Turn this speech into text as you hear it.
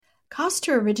Costs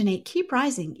to originate keep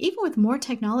rising even with more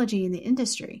technology in the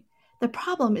industry. The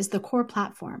problem is the core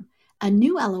platform. A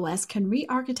new LOS can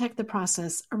re-architect the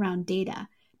process around data,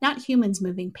 not humans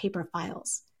moving paper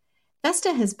files.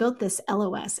 Vesta has built this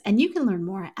LOS, and you can learn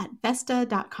more at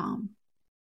Vesta.com.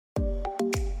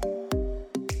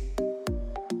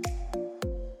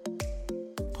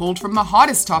 Pulled from the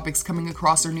hottest topics coming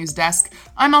across our news desk,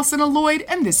 I'm Alcina Lloyd,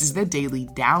 and this is the Daily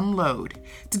Download.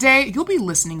 Today, you'll be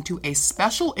listening to a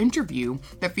special interview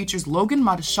that features Logan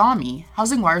Mohtashami,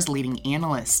 HousingWire's leading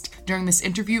analyst. During this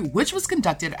interview, which was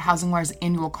conducted at HousingWire's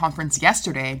annual conference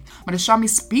yesterday, Mohtashami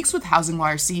speaks with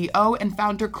HousingWire CEO and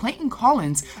founder Clayton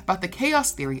Collins about the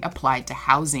chaos theory applied to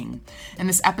housing. In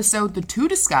this episode, the two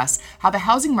discuss how the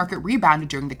housing market rebounded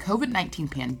during the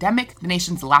COVID-19 pandemic, the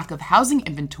nation's lack of housing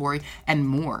inventory, and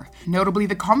more. Notably,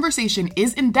 the conversation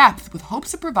is in depth with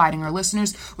hopes of providing our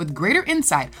listeners with greater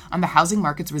insight on the housing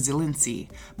market's resiliency.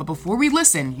 But before we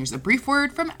listen, here's a brief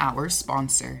word from our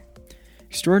sponsor.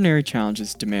 Extraordinary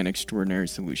challenges demand extraordinary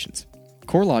solutions.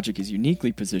 CoreLogic is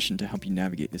uniquely positioned to help you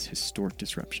navigate this historic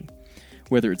disruption.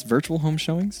 Whether it's virtual home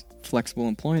showings, flexible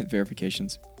employment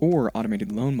verifications, or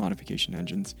automated loan modification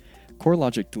engines,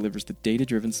 CoreLogic delivers the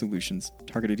data-driven solutions,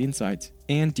 targeted insights,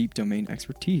 and deep domain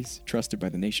expertise trusted by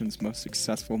the nation's most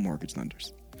successful mortgage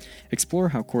lenders. Explore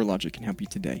how CoreLogic can help you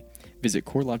today. Visit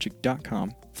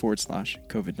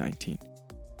corelogic.com/COVID-19.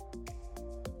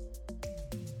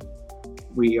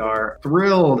 We are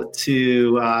thrilled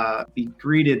to be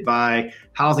greeted by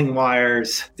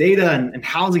HousingWire's data and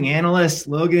housing analyst,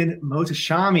 Logan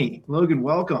Mohtashami. Logan,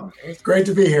 welcome. It's great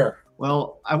to be here.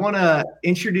 Well, I want to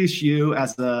introduce you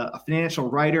as a financial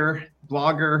writer,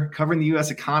 blogger, covering the U.S.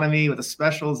 economy with a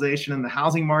specialization in the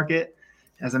housing market.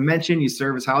 As I mentioned, you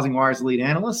serve as HousingWire's lead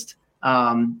analyst.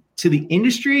 To the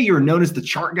industry, you're known as the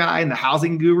chart guy and the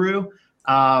housing guru.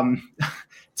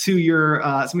 To your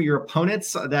some of your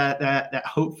opponents that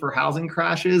hope for housing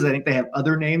crashes, I think they have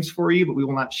other names for you, but we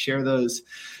will not share those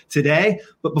today.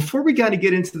 But before we kind of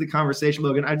get into the conversation,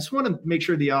 Logan, I just want to make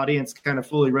sure the audience kind of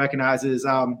fully recognizes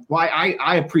why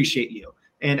I appreciate you.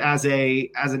 And as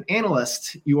an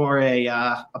analyst, you are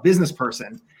a business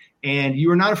person, and you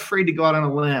are not afraid to go out on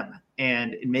a limb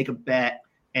and make a bet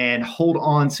and hold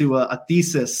on to a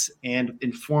thesis and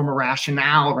inform a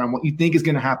rationale around what you think is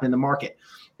going to happen in the market.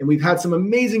 And we've had some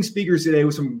amazing speakers today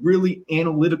with some really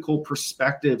analytical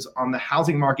perspectives on the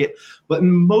housing market. But in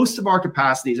most of our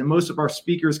capacities and most of our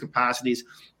speakers' capacities,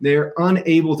 they're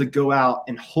unable to go out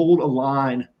and hold a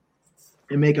line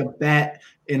and make a bet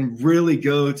and really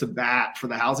go to bat for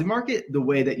the housing market the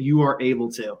way that you are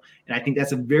able to. And I think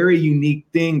that's a very unique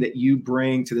thing that you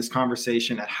bring to this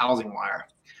conversation at HousingWire.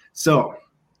 So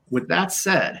with that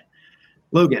said,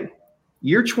 Logan,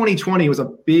 year 2020 was a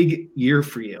big year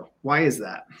for you. Why is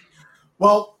that?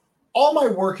 Well, all my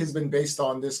work has been based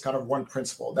on this kind of one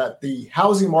principle, that the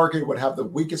housing market would have the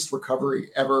weakest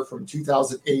recovery ever from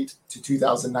 2008 to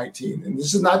 2019. And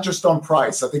this is not just on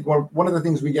price. I think one of the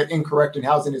things we get incorrect in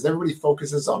housing is everybody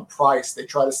focuses on price. They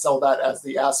try to sell that as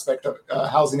the aspect of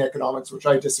housing economics, which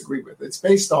I disagree with. It's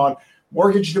based on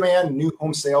mortgage demand, new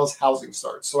home sales, housing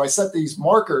starts. So I set these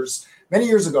markers many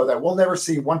years ago that we'll never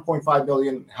see 1.5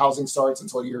 million housing starts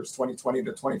until years 2020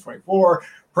 to 2024.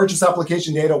 Purchase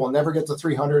application data will never get to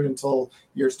 300 until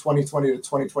years 2020 to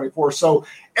 2024. So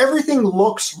everything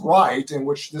looks right, in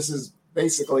which this is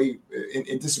basically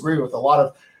in disagreement with a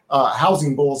lot of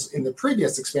housing bulls in the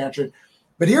previous expansion.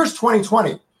 But here's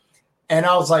 2020. And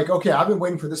I was like, okay, I've been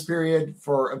waiting for this period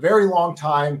for a very long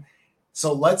time.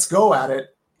 So let's go at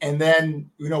it. And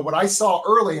then, what I saw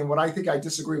early and what I think I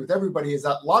disagree with everybody is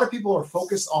that a lot of people are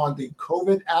focused on the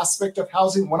COVID aspect of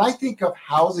housing. When I think of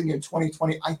housing in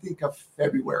 2020, I think of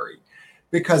February,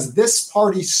 because this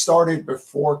party started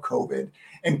before COVID,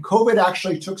 and COVID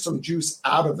actually took some juice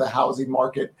out of the housing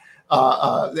market.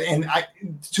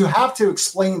 To have to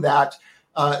explain that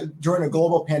during a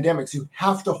global pandemic, you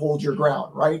have to hold your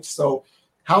ground, right? So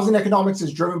housing economics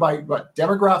is driven by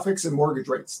demographics and mortgage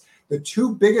rates. The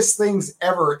two biggest things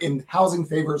ever in housing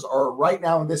favors are right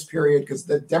now in this period, because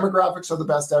the demographics are the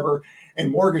best ever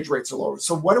and mortgage rates are lower.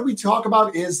 So what do we talk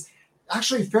about is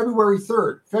actually February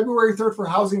 3rd. February 3rd for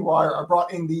HousingWire, I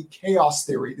brought in the chaos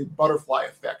theory, the butterfly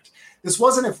effect. This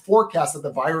wasn't a forecast that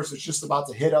the virus was just about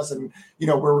to hit us and,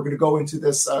 where we're going to go into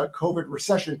this COVID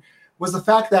recession, was the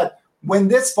fact that when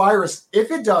this virus, if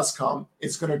it does come,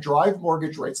 it's going to drive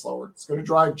mortgage rates lower. It's going to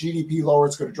drive GDP lower.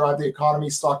 It's going to drive the economy,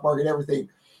 stock market, everything.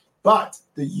 But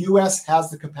the U.S.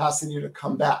 has the capacity to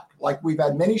come back. Like we've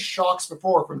had many shocks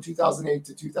before from 2008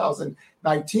 to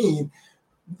 2019.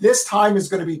 This time is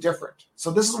going to be different.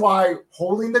 So this is why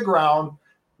holding the ground,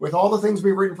 with all the things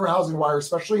we've written for Housing Wire,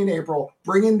 especially in April,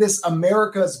 bringing this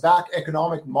America's Back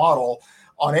economic model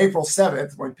on April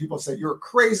 7th, when people said, you're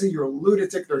crazy, you're a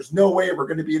lunatic, there's no way we're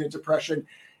going to be in a depression,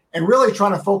 and really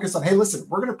trying to focus on, hey, listen,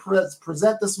 we're going to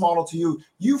present this model to you.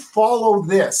 You follow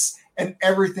this, and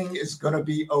everything is going to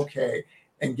be okay.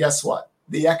 And guess what?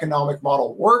 The economic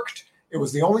model worked. It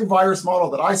was the only virus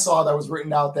model that I saw that was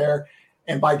written out there.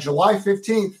 And by July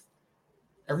 15th,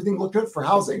 everything looked good for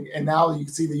housing. And now you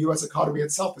can see the U.S. economy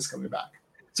itself is coming back.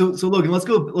 So Logan, let's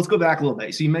go back a little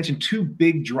bit. So you mentioned two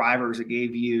big drivers that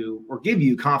give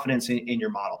you confidence in your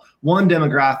model. One,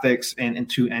 demographics, and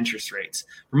two, interest rates.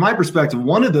 From my perspective,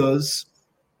 one of those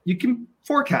you can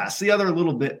forecast, the other a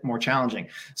little bit more challenging.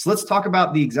 So let's talk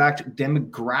about the exact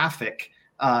demographic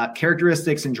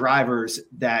characteristics and drivers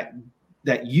that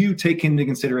you take into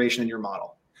consideration in your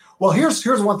model. Well, here's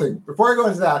one thing. Before I go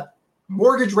into that,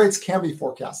 mortgage rates can be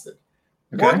forecasted.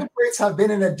 Okay. Mortgage rates have been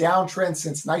in a downtrend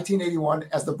since 1981,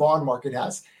 as the bond market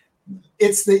has.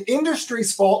 It's the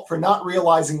industry's fault for not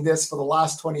realizing this for the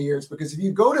last 20 years, because if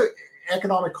you go to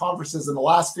economic conferences in the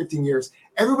last 15 years,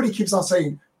 everybody keeps on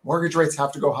saying mortgage rates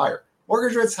have to go higher.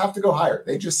 Mortgage rates have to go higher.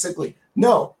 They just simply,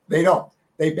 no, they don't.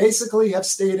 They basically have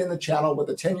stayed in the channel with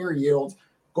the 10-year yield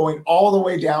going all the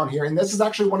way down here. And this is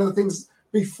actually one of the things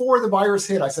before the virus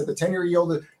hit. I said the 10-year yield,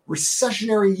 the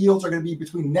recessionary yields are going to be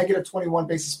between negative 21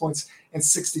 basis points and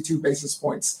 62 basis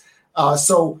points.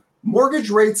 So mortgage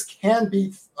rates can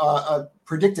be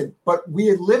predicted, but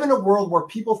we live in a world where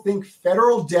people think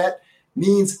federal debt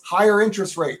means higher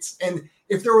interest rates. And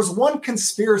if there was one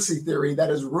conspiracy theory that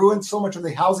has ruined so much of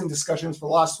the housing discussions for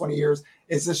the last 20 years,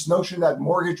 is this notion that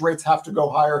mortgage rates have to go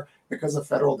higher because of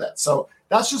federal debt. So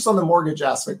that's just on the mortgage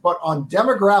aspect. But on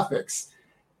demographics,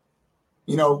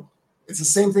 it's the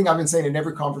same thing I've been saying in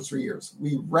every conference for years.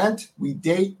 We rent, we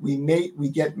date, we mate, we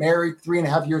get married.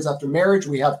 3.5 years after marriage,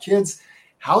 we have kids.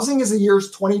 Housing is a year's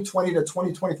 2020 to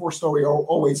 2024 story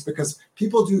always, because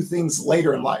people do things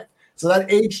later in life. So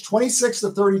that age 26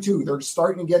 to 32, they're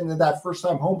starting to get into that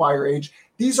first-time home buyer age.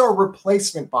 These are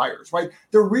replacement buyers, right?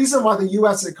 The reason why the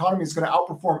U.S. economy is going to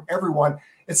outperform everyone,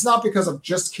 it's not because of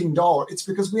just King Dollar. It's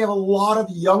because we have a lot of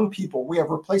young people. We have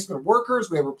replacement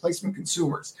workers. We have replacement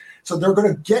consumers. So they're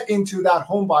going to get into that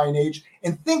home buying age,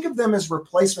 and think of them as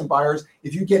replacement buyers.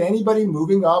 If you get anybody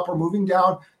moving up or moving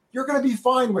down, you're going to be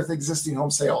fine with existing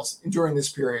home sales during this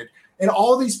period. And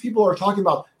all these people are talking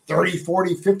about 30,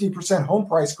 40, 50% home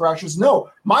price crashes. No,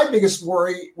 my biggest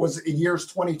worry was in years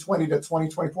 2020 to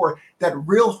 2024, that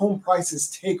real home prices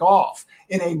take off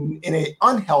in a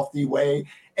unhealthy way.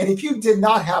 And if you did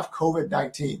not have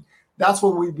COVID-19, that's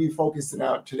what we'd be focusing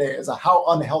on today, is how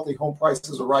unhealthy home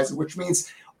prices are rising, which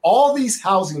means all these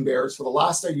housing bears for the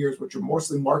last 8 years, which are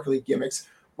mostly marketing gimmicks,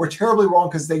 were terribly wrong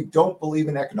because they don't believe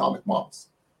in economic models.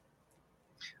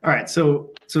 All right, so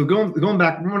going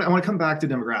back, I want to come back to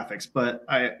demographics, but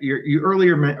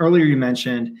earlier you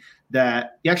mentioned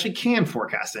that you actually can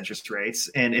forecast interest rates,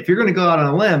 and if you're going to go out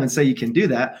on a limb and say you can do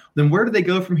that, then where do they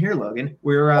go from here, Logan?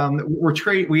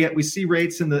 We see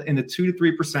rates in the 2 to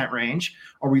 3% range.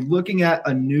 Are we looking at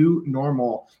a new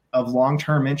normal of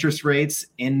long-term interest rates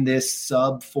in this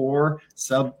sub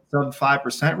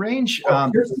 5% range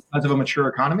because of a mature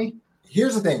economy?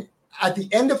 Here's the thing: at the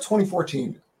end of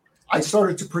 2014. I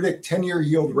started to predict 10-year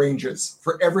yield ranges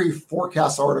for every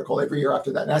forecast article every year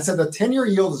after that. And I said the 10-year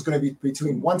yield is going to be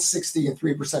between 1.60 and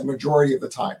 3% majority of the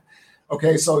time.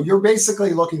 Okay, so you're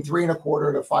basically looking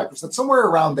 3.25% to 5%, somewhere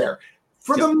around there.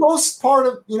 For the most part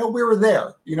of, we were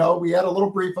there. We had a little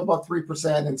brief about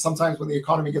 3%, and sometimes when the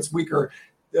economy gets weaker,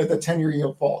 the 10-year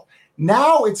yield falls.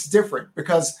 Now it's different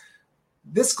because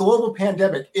this global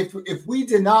pandemic, if we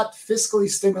did not fiscally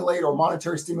stimulate or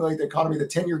monetary stimulate the economy, the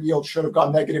 10-year yield should have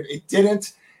gone negative. It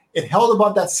didn't. It held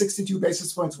above that 62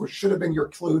 basis points, which should have been your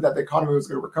clue that the economy was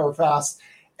going to recover fast.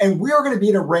 And we are going to be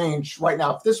in a range right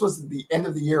now. If this was the end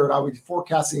of the year and I would be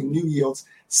forecasting new yields,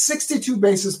 62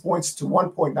 basis points to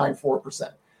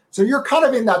 1.94%. So you're kind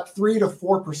of in that 3 to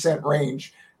 4%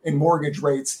 range in mortgage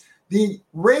rates. The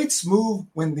rates move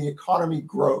when the economy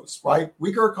grows, right?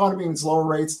 Weaker economy means lower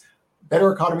rates.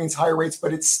 Better economy means higher rates,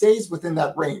 but it stays within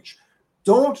that range.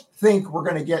 Don't think we're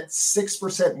going to get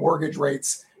 6% mortgage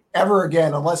rates ever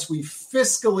again unless we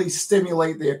fiscally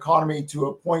stimulate the economy to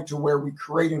a point to where we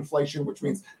create inflation, which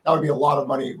means that would be a lot of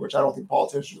money, which I don't think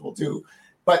politicians will do.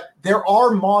 But there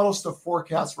are models to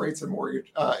forecast rates and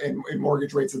mortgage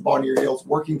mortgage rates and bond yields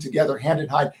working together hand in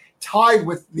hand, tied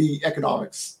with the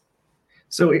economics.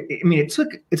 So, it took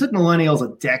millennials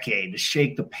a decade to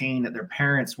shake the pain that their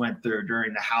parents went through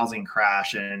during the housing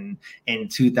crash in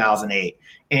 2008.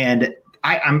 And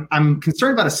I'm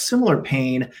concerned about a similar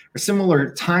pain or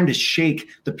similar time to shake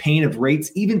the pain of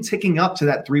rates, even ticking up to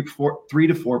that 3 to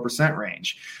 4%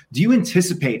 range. Do you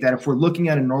anticipate that if we're looking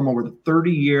at a normal where the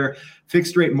 30-year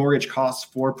fixed rate mortgage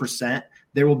costs 4%,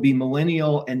 there will be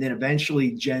millennial and then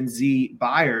eventually Gen Z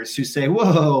buyers who say,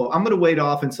 whoa, I'm going to wait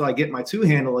off until I get my two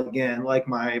handle again, like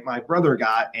my brother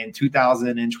got in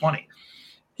 2020?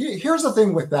 Here's the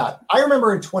thing with that. I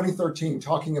remember in 2013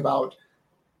 talking about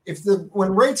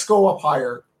when rates go up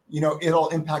higher, it'll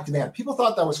impact demand. People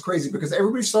thought that was crazy because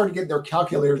everybody started getting their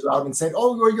calculators out and saying,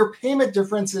 oh, well, your payment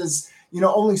difference is,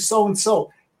 only so and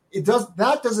so.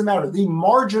 That doesn't matter. The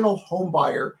marginal home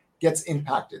buyer gets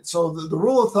impacted. So the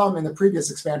rule of thumb in the previous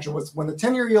expansion was when the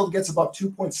 10-year yield gets above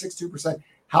 2.62%,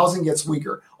 housing gets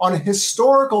weaker. On a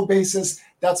historical basis,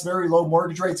 that's very low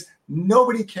mortgage rates.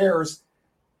 Nobody cares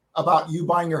about you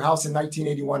buying your house in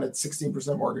 1981 at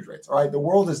 16% mortgage rates. All right. The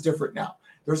world is different now.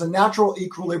 There's a natural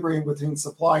equilibrium between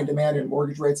supply and demand and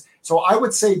mortgage rates. So I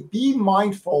would say be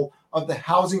mindful of the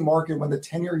housing market when the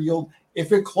 10-year yield,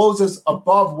 if it closes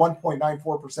above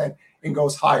 1.94% and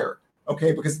goes higher.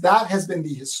 Okay. Because that has been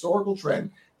the historical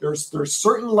trend. There's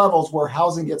certain levels where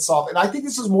housing gets soft. And I think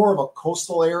this is more of a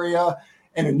coastal area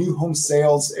and a new home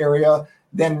sales area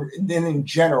than in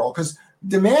general, because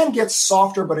demand gets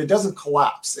softer, but it doesn't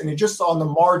collapse, and it just on the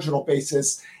marginal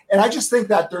basis. And I just think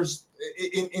that there's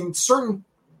in certain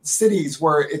cities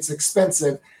where it's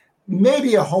expensive,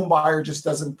 maybe a home buyer just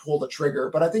doesn't pull the trigger.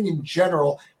 But I think in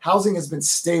general, housing has been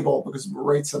stable because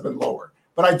rates have been lower.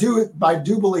 But I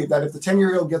do believe that if the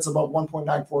 10-year yield gets above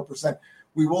 1.94%,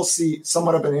 we will see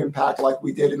somewhat of an impact like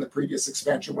we did in the previous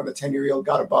expansion when the 10-year yield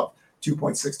got above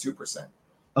 2.62%.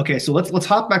 Okay, so let's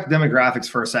hop back to demographics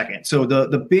for a second. So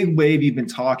the big wave you've been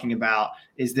talking about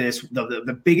is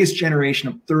the biggest generation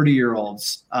of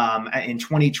 30-year-olds in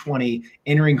 2020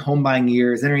 entering home buying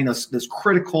years, entering those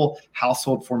critical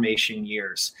household formation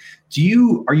years.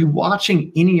 Are you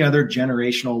watching any other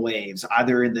generational waves,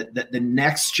 either in the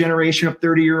next generation of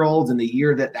 30-year-olds in the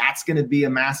year that's going to be a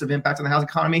massive impact on the housing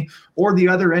economy, or the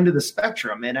other end of the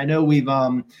spectrum? And I know we've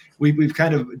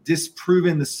kind of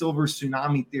disproven the silver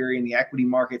tsunami theory in the equity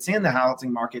markets and the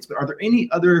housing markets, but are there any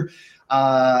other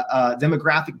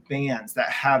demographic bands that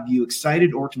have you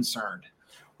excited or concerned?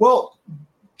 Well,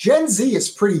 Gen Z is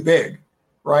pretty big,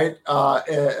 right?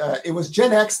 It was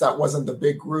Gen X that wasn't the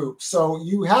big group. So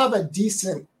you have a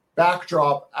decent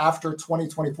backdrop after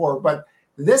 2024. But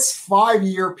this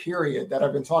 5-year period that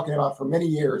I've been talking about for many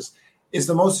years is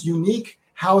the most unique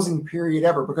housing period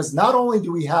ever, because not only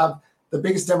do we have the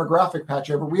biggest demographic patch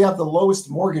ever, we have the lowest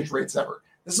mortgage rates ever.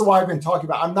 This is why I've been talking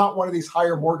about, I'm not one of these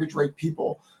higher mortgage rate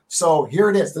people. So here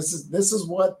it is. This is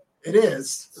what it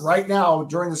is right now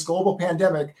during this global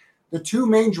pandemic. The two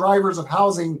main drivers of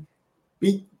housing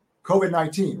beat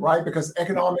COVID-19, right? Because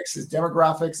economics is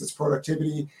demographics, it's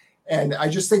productivity. And I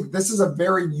just think this is a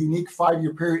very unique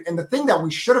 5-year period. And the thing that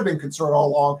we should have been concerned all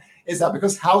along is that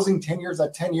because housing 10 years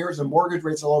at 10 years and mortgage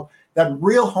rates are low, that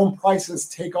real home prices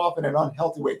take off in an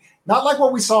unhealthy way. Not like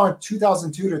what we saw in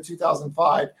 2002 to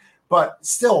 2005, but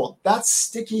still, that's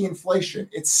sticky inflation.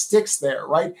 It sticks there,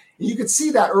 right? And you could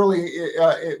see that early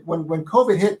when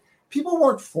COVID hit, people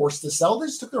weren't forced to sell. They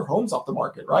just took their homes off the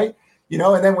market, right?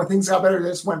 And then when things got better, they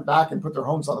just went back and put their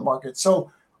homes on the market.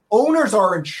 So owners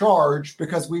are in charge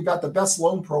because we've got the best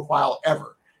loan profile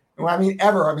ever. And when I mean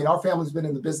ever, our family's been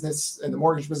in the business, in the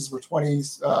mortgage business for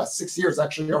 26 years.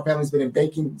 Actually, our family's been in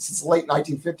banking since the late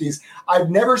 1950s. I've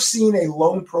never seen a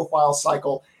loan profile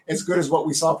cycle as good as what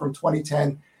we saw from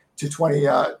 2010 to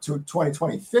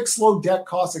 2020. Fixed low debt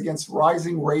costs against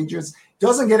rising wages.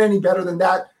 Doesn't get any better than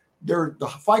that. The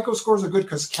FICO scores are good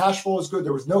because cash flow is good.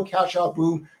 There was no cash out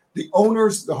boom. The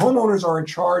homeowners are in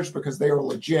charge because they are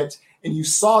legit. And you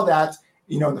saw that,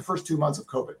 in the first 2 months of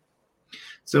COVID.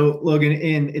 So, Logan,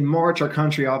 in March, our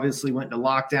country obviously went into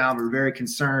lockdown. We were very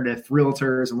concerned if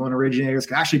realtors and loan originators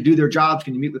could actually do their jobs.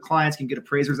 Can you meet with clients? Can you get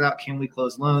appraisers out? Can we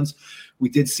close loans? We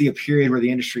did see a period where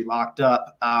the industry locked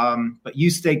up, but you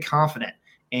stayed confident.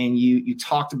 And you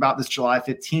talked about this July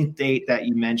 15th date that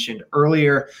you mentioned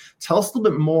earlier. Tell us a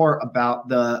little bit more about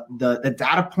the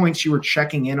data points you were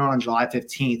checking in on July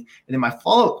 15th. And then my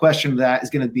follow-up question to that is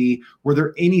going to be, were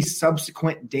there any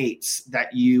subsequent dates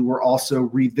that you were also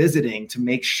revisiting to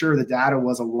make sure the data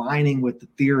was aligning with the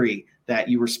theory that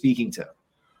you were speaking to?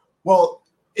 Well,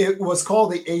 it was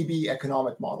called the AB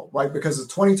economic model, right? Because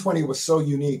 2020 was so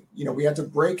unique. We had to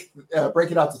break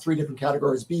it out to 3 different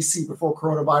categories: BC before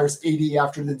coronavirus, AD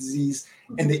after the disease,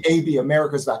 and the AB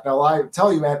America's back. Now, I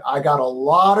tell you, man, I got a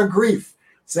lot of grief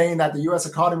saying that the U.S.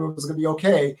 economy was going to be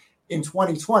okay in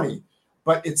 2020,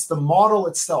 but it's the model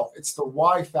itself. It's the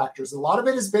Y factors. A lot of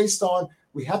it is based on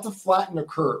we had to flatten the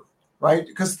curve, right?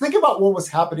 Because think about what was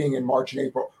happening in March and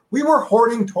April. We were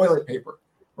hoarding toilet paper,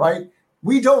 right?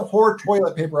 We don't hoard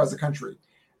toilet paper as a country.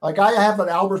 Like I have an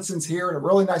Albertsons here in a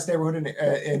really nice neighborhood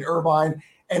in Irvine,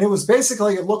 and it was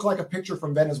basically, it looked like a picture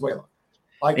from Venezuela.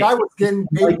 Like I was getting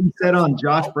paid. Like you said on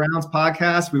Josh Brown's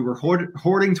podcast, we were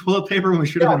hoarding toilet paper when we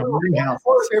should have been hoarding houses.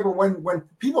 Toilet paper when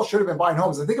people should have been buying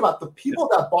homes. And think about the people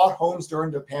that bought homes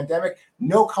during the pandemic,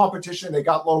 no competition, they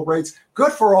got low rates.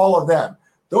 Good for all of them.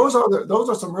 Those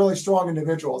are some really strong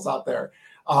individuals out there.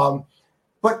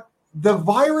 But the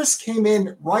virus came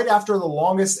in right after the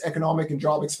longest economic and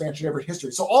job expansion ever in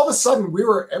history. So all of a sudden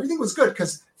everything was good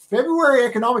because February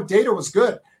economic data was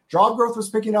good. Job growth was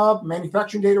picking up,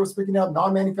 manufacturing data was picking up,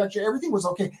 non-manufacturing, everything was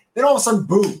okay. Then all of a sudden,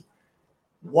 boom.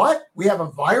 What? We have a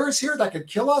virus here that could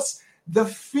kill us? The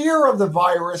fear of the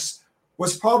virus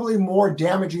was probably more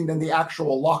damaging than the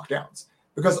actual lockdowns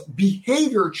because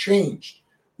behavior changed.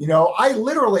 I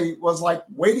literally was like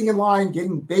waiting in line,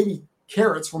 getting baby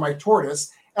carrots for my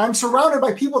tortoise. And I'm surrounded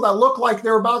by people that look like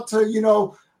they're about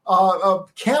to,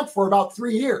 camp for about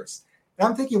 3 years. And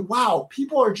I'm thinking, wow,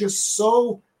 people are just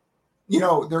so,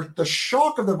 the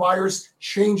shock of the virus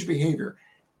changed behavior.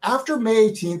 After May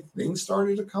 18th, things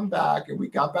started to come back and we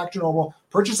got back to normal.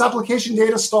 Purchase application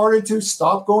data started to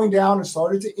stop going down and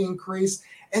started to increase.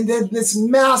 And then this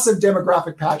massive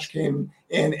demographic patch came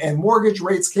in and mortgage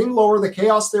rates came lower. The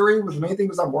chaos theory was the main thing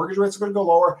was that mortgage rates are going to go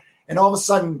lower. And all of a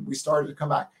sudden we started to come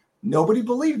back. Nobody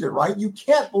believed it, right? You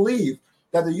can't believe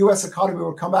that the U.S. economy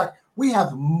would come back. We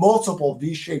have multiple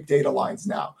V-shaped data lines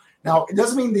now. Now, it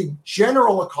doesn't mean the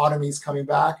general economy is coming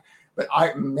back, but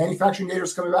manufacturing data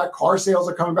is coming back, car sales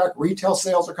are coming back, retail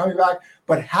sales are coming back,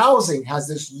 but housing has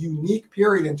this unique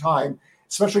period in time,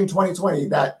 especially in 2020,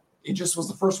 that it just was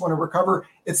the first one to recover.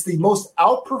 It's the most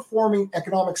outperforming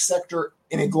economic sector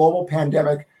in a global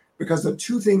pandemic because the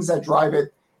two things that drive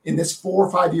it in this 4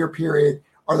 or 5 year period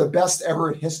are the best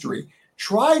ever in history.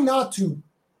 Try not to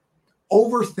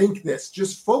overthink this.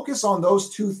 Just focus on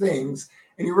those two things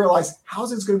and you realize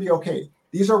housing is going to be okay.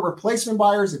 These are replacement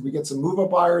buyers. If we get some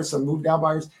move-up buyers, some move-down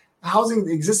buyers,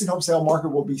 the existing home sale market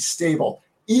will be stable,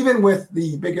 even with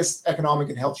the biggest economic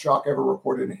and health shock ever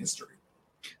reported in history.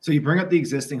 So you bring up the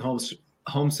existing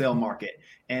home sale market,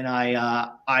 and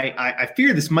I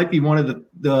fear this might be one of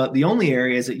the only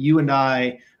areas that you and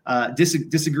I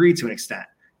disagree to an extent.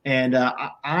 And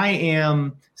I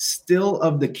am still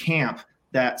of the camp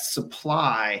that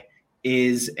supply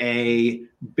is a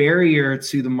barrier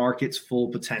to the market's full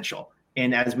potential.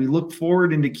 And as we look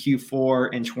forward into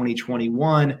Q4 in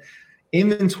 2021,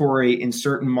 inventory in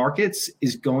certain markets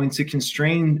is going to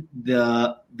constrain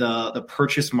the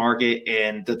purchase market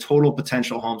and the total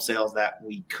potential home sales that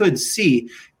we could see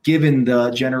given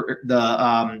the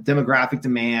demographic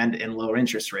demand and lower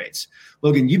interest rates.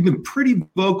 Logan, you've been pretty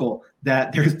vocal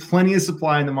that there's plenty of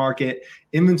supply in the market.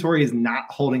 Inventory is not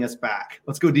holding us back.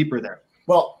 Let's go deeper there.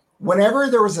 Well, whenever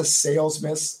there was a sales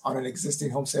miss on an existing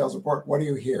home sales report, what do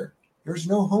you hear? There's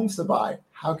no homes to buy.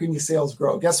 How can your sales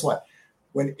grow? Guess what?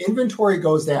 When inventory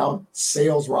goes down,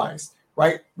 sales rise,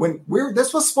 right?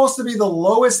 This was supposed to be the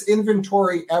lowest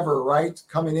inventory ever, right?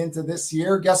 Coming into this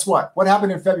year. Guess what? What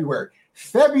happened in February?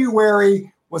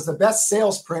 February was the best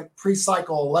sales print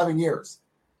pre-cycle 11 years.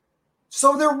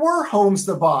 So there were homes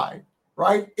to buy,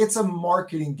 right? It's a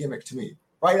marketing gimmick to me,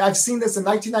 right? I've seen this in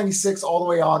 1996 all the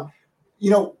way on.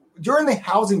 During the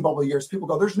housing bubble years, people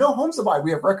go, there's no homes to buy.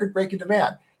 We have record-breaking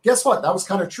demand. Guess what? That was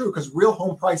kind of true because real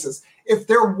home prices, if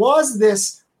there was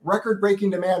this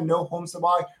record-breaking demand, no homes to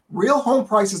buy, real home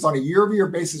prices on a year-over-year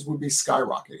basis would be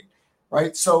skyrocketing,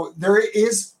 right? So there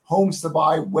is homes to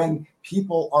buy when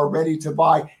people are ready to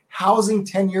buy. Housing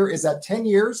tenure is at 10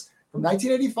 years. From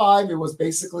 1985, it was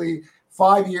basically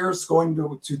 5 years going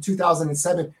to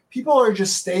 2007. People are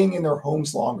just staying in their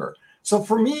homes longer. So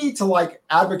for me to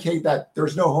advocate that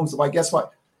there's no homes to buy, guess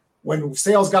what? When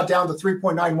sales got down to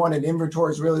 3.91 and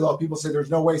inventory is really low, people say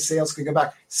there's no way sales can get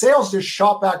back. Sales just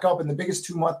shot back up in the biggest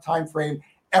 2-month time frame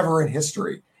ever in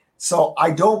history. So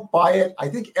I don't buy it. I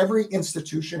think every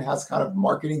institution has kind of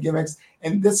marketing gimmicks.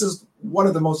 And this is one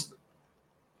of the most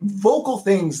vocal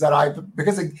things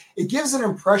because it gives an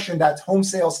impression that home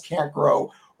sales can't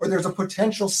grow or there's a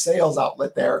potential sales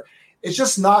outlet there. It's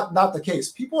just not the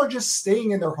case. People are just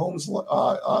staying in their homes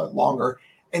longer.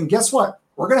 And guess what?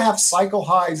 We're going to have cycle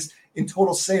highs in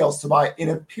total sales to buy in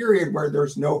a period where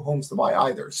there's no homes to buy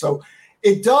either. So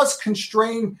it does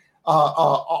constrain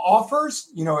offers,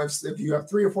 if you have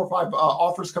 3 or 4 or 5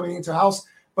 offers coming into a house.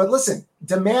 But listen,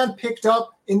 demand picked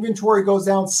up, inventory goes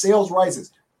down, sales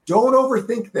rises. Don't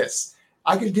overthink this.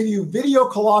 I could give you video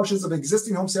collages of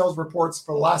existing home sales reports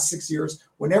for the last 6 years.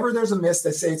 Whenever there's a miss,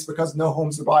 they say it's because no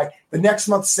homes to buy. The next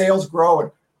month sales grow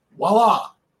and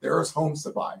voila, there's homes to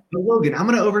buy. But Logan, I'm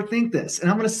going to overthink this. And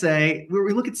I'm going to say, where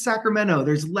we look at Sacramento,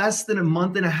 there's less than a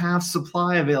month and a half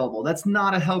supply available. That's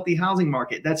not a healthy housing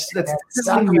market. That's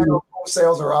Sacramento home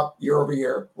sales are up year over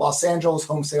year. Los Angeles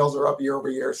home sales are up year over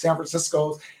year. San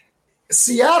Francisco,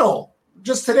 Seattle,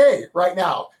 just today, right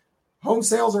now, home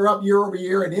sales are up year over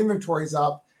year and inventory's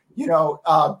up. Let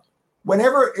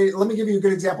me give you a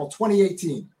good example.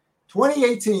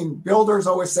 2018, builders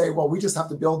always say, well, we just have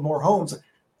to build more homes.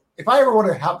 If I ever want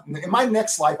to have, in my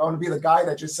next life, I want to be the guy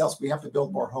that just says we have to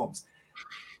build more homes.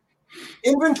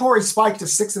 Inventory spiked to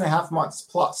 6.5 months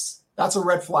plus. That's a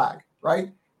red flag,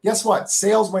 right? Guess what?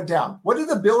 Sales went down. What did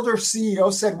the builder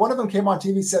CEO said? One of them came on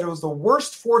TV, said it was the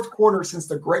worst fourth quarter since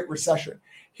the Great Recession.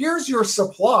 Here's your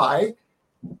supply.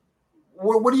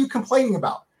 What are you complaining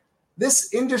about?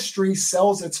 This industry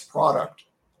sells its product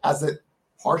as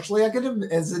partially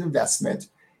as an investment.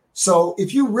 So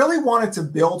if you really wanted to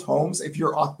build homes, if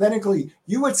you're authentically,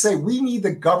 you would say we need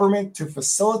the government to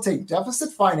facilitate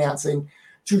deficit financing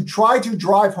to try to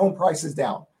drive home prices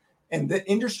down. And the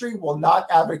industry will not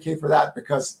advocate for that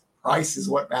because price is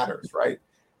what matters, right?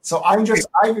 So I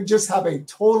just have a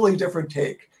totally different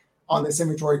take on this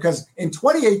inventory because in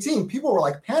 2018, people were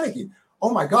like panicking. Oh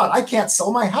my God, I can't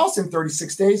sell my house in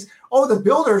 36 days. Oh, the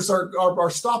builders are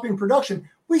stopping production.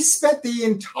 We spent the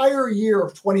entire year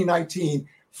of 2019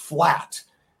 flat.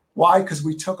 Why? Because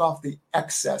we took off the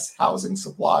excess housing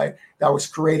supply that was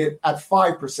created at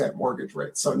 5% mortgage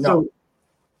rate. So no. So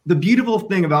the beautiful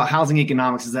thing about housing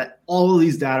economics is that all of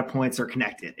these data points are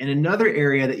connected. And another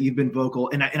area that you've been vocal,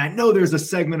 and I know there's a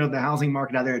segment of the housing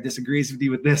market out there that disagrees with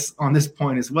you on this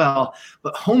point as well,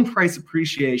 but home price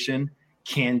appreciation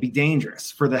can be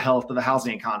dangerous for the health of the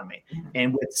housing economy.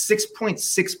 And with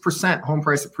 6.6% home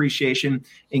price appreciation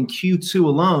in Q2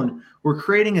 alone, we're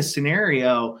creating a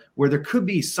scenario where there could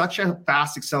be such a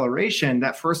fast acceleration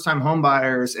that first-time home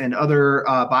buyers and other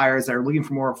buyers that are looking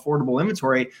for more affordable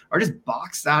inventory are just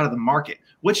boxed out of the market.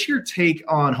 What's your take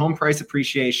on home price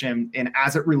appreciation and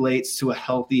as it relates to a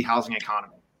healthy housing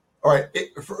economy? All right.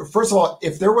 First of all,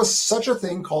 if there was such a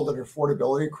thing called an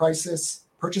affordability crisis,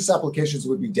 purchase applications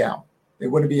would be down. They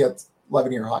wouldn't be at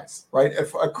 11-year highs, right?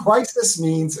 If a crisis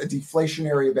means a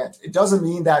deflationary event, it doesn't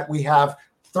mean that we have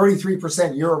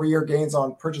 33% year-over-year gains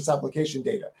on purchase application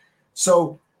data.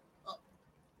 So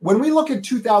when we look at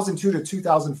 2002 to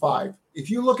 2005, if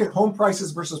you look at home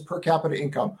prices versus per capita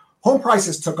income, home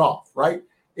prices took off, right?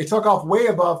 It took off way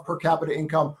above per capita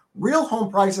income. Real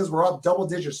home prices were up double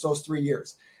digits those 3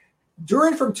 years.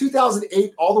 During from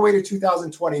 2008 all the way to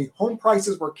 2020, home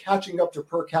prices were catching up to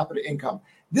per capita income.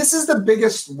 This is the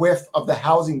biggest whiff of the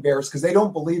housing bears because they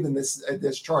don't believe in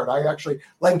this chart.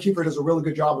 Len Kiefer does a really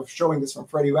good job of showing this from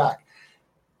Freddie Mac.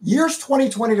 Years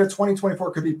 2020 to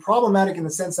 2024 could be problematic in the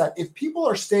sense that if people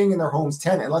are staying in their homes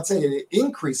 10, and let's say it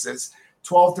increases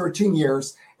 12, 13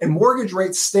 years, and mortgage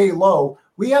rates stay low,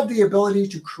 we have the ability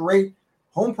to create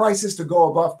home prices to go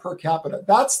above per capita.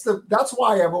 That's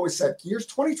why I've always said years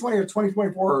 2020 or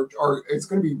 2024 it's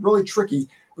going to be really tricky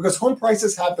because home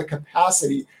prices have the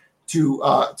capacity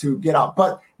to get out.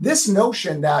 But this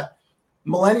notion that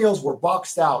millennials were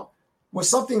boxed out was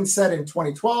something said in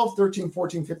 2012, 13,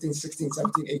 14, 15, 16,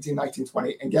 17, 18, 19,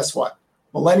 20. And guess what?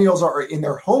 Millennials are in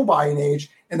their home buying age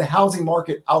and the housing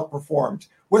market outperformed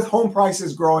with home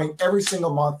prices growing every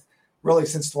single month, really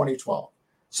since 2012.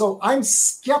 So I'm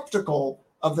skeptical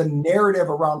of the narrative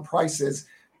around prices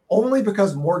only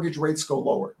because mortgage rates go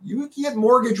lower. You get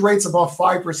mortgage rates above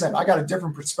 5%. I got a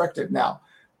different perspective now.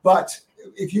 But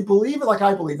if you believe it like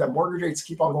I believe that mortgage rates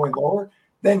keep on going lower,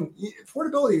 then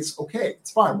affordability is okay.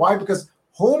 It's fine. Why? Because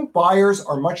home buyers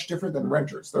are much different than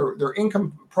renters. Their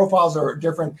income profiles are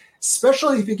different,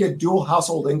 especially if you get dual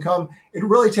household income. It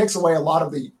really takes away a lot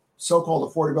of the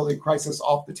so-called affordability crisis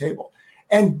off the table.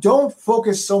 And don't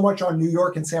focus so much on New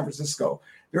York and San Francisco.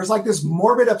 There's like this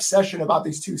morbid obsession about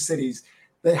these two cities.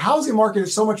 The housing market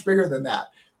is so much bigger than that,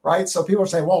 right? So people are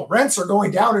saying, well, rents are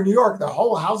going down in New York. The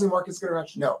whole housing market is going to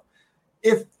crash. No.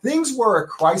 If things were a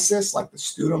crisis, like the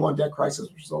student loan debt crisis,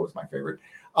 which is always my favorite,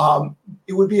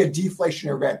 it would be a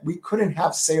deflationary event. We couldn't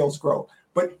have sales grow.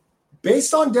 But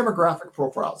based on demographic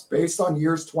profiles, based on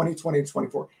years 2020 to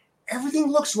 24,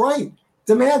 everything looks right.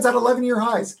 Demand's at 11-year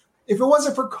highs. If it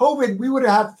wasn't for COVID, we would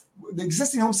have the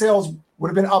existing home sales would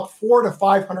have been up 400,000 to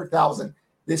 500,000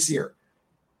 this year.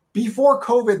 Before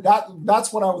COVID,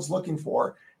 that's what I was looking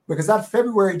for because that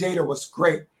February data was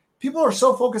great. People are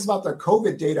so focused about the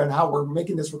COVID data and how we're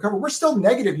making this recover. We're still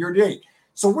negative year to date.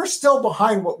 So we're still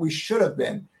behind what we should have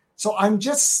been. So I'm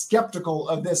just skeptical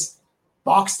of this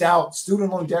boxed out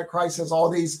student loan debt crisis, all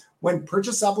these, when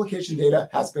purchase application data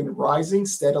has been rising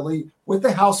steadily with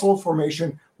the household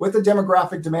formation, with the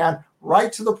demographic demand,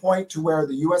 right to the point to where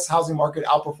the U.S. housing market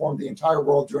outperformed the entire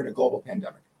world during a global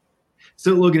pandemic.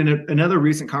 So, Logan, in another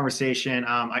recent conversation,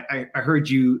 I heard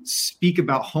you speak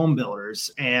about home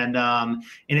builders, and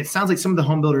it sounds like some of the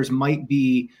home builders might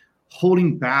be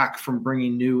holding back from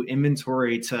bringing new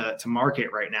inventory to market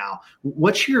right now.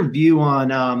 What's your view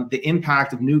on the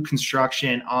impact of new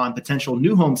construction on potential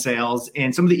new home sales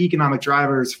and some of the economic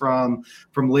drivers from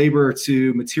labor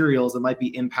to materials that might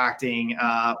be impacting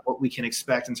what we can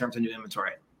expect in terms of new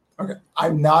inventory? Okay,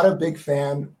 I'm not a big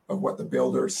fan of what the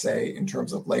builders say in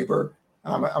terms of labor.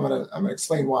 I'm gonna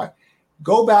explain why.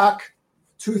 Go back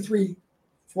 2, 3,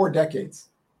 4 decades.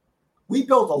 We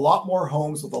built a lot more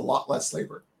homes with a lot less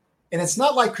labor. And it's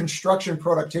not like construction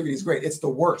productivity is great. It's the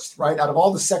worst, right? Out of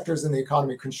all the sectors in the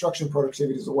economy, construction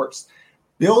productivity is the worst.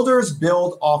 Builders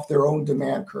build off their own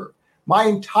demand curve. My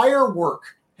entire work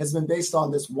has been based on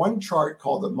this one chart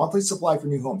called the monthly supply for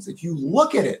new homes. If you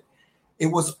look at it, it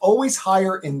was always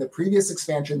higher in the previous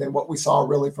expansion than what we saw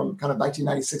really from kind of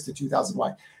 1996 to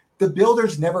 2001. The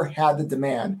builders never had the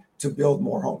demand to build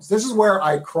more homes. This is where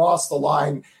I crossed the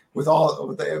line with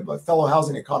the fellow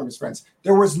housing economist friends.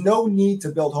 There was no need to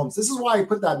build homes. This is why I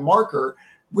put that marker.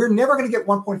 We're never going to get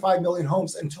 1.5 million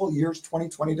homes until years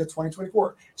 2020 to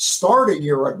 2024. Start a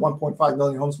year at 1.5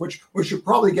 million homes, which we should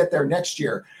probably get there next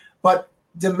year. But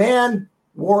demand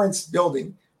warrants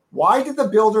building. Why did the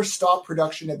builders stop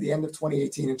production at the end of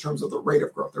 2018 in terms of the rate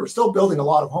of growth? They were still building a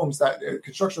lot of homes. That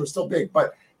construction was still big,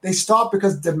 but they stopped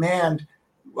because demand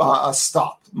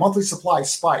stopped. Monthly supply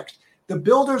spiked. The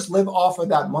builders live off of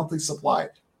that monthly supply.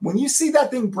 When you see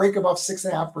that thing break above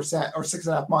 6.5% or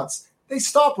 6.5 months, they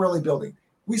stop really building.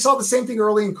 We saw the same thing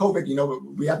early in COVID. You know,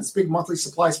 we had this big monthly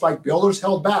supply spike. Builders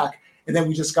held back, and then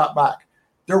we just got back.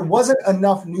 There wasn't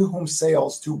enough new home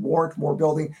sales to warrant more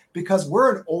building because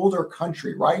we're an older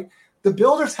country, right? The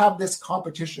builders have this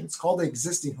competition. It's called the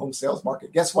existing home sales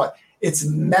market. Guess what? It's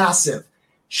massive.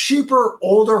 Cheaper,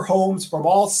 older homes from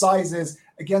all sizes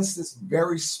against this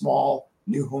very small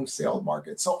new home sale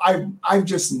market. So I've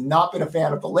just not been a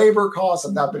fan of the labor costs.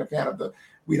 I've not been a fan of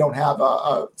we don't have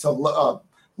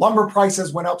lumber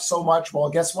prices went up so much. Well,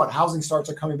 guess what? Housing starts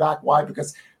are coming back. Why?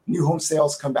 Because new home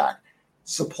sales come back.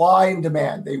 Supply and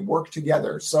demand, they work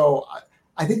together. So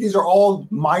I think these are all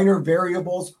minor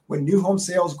variables. When new home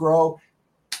sales grow,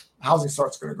 housing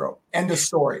starts going to grow. End of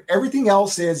story. Everything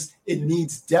else is it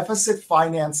needs deficit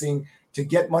financing to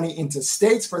get money into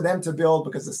states for them to build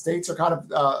because the states are kind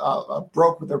of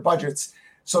broke with their budgets.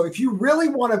 So if you really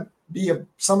want to be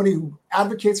somebody who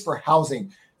advocates for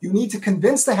housing, you need to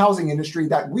convince the housing industry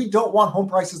that we don't want home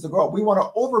prices to go up. We want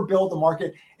to overbuild the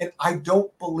market. And I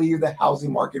don't believe the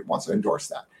housing market wants to endorse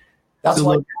that. That's so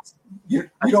why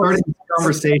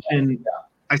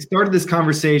I started this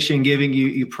conversation giving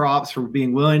you props for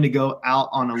being willing to go out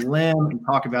on a limb and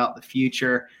talk about the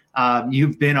future.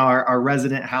 You've been our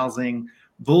resident housing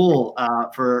bull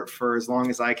for as long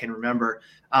as I can remember.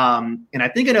 And I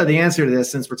think I know the answer to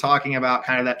this since we're talking about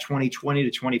kind of that 2020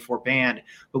 to 24 band.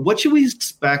 But what should we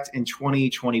expect in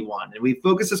 2021? And we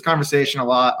focus this conversation a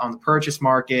lot on the purchase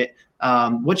market.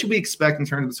 What should we expect in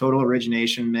terms of the total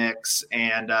origination mix?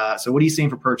 And so what are you seeing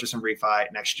for purchase and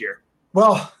refi next year?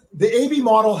 Well, the AB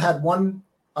model had one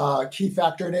key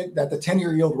factor in it, that the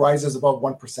 10-year yield rises above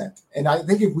 1%. And I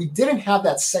think if we didn't have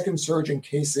that second surge in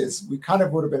cases, we kind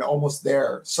of would have been almost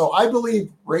there. So I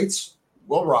believe rates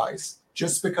will rise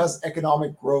just because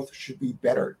economic growth should be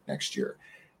better next year.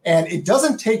 And it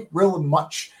doesn't take really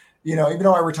much. You know, even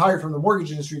though I retired from the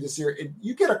mortgage industry this year,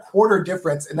 you get a quarter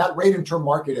difference and that rate and term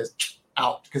market is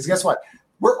out. Because guess what?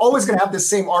 We're always going to have this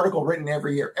same article written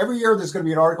every year. Every year, there's going to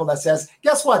be an article that says,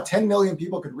 guess what? 10 million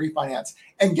people could refinance.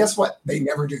 And guess what? They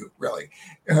never do, really.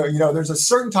 There's a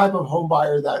certain type of home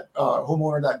buyer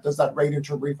homeowner that does that rate and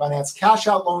term refinance. Cash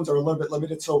out loans are a little bit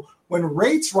limited. So when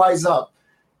rates rise up,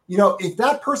 if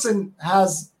that person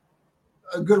has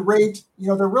a good rate,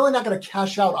 they're really not going to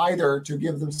cash out either to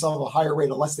give themselves a higher rate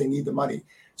unless they need the money.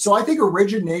 So I think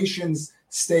originations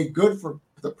stay good for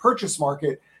the purchase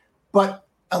market, but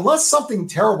unless something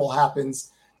terrible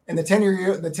happens, and the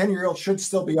 10-year yield should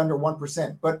still be under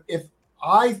 1%. But if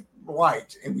I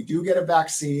right, and we do get a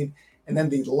vaccine, and then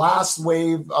the last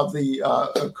wave of the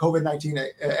COVID-19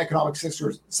 economic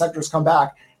sectors come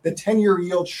back, the 10-year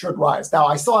yield should rise. Now,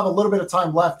 I still have a little bit of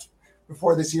time left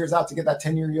before this year's out to get that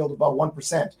 10-year yield above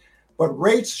 1%. But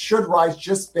rates should rise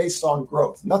just based on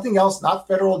growth. Nothing else, not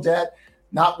federal debt,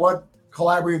 not what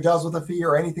Calabria does with a fee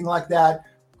or anything like that.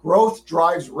 growth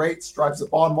drives rates, drives the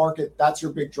bond market. That's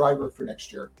your big driver for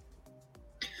next year.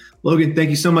 Logan, thank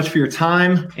you so much for your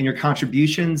time and your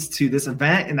contributions to this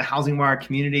event in the Housing Wire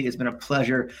community. It's been a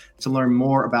pleasure to learn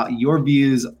more about your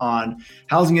views on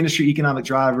housing industry economic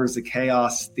drivers, the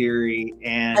chaos theory,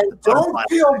 and don't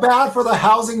feel bad for the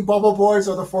housing bubble boys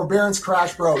or the forbearance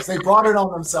crash bros. They brought it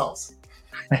on themselves.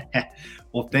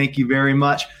 Well, thank you very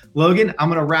much. Logan, I'm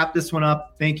going to wrap this one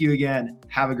up. Thank you again.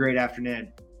 Have a great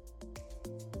afternoon.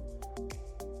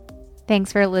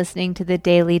 Thanks for listening to the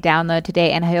Daily Download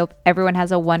today, and I hope everyone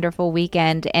has a wonderful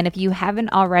weekend. And if you haven't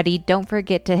already, don't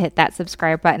forget to hit that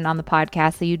subscribe button on the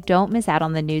podcast so you don't miss out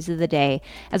on the news of the day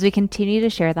as we continue to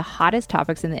share the hottest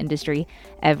topics in the industry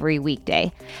every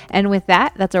weekday. And with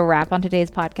that, that's a wrap on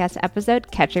today's podcast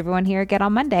episode. Catch everyone here again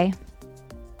on Monday.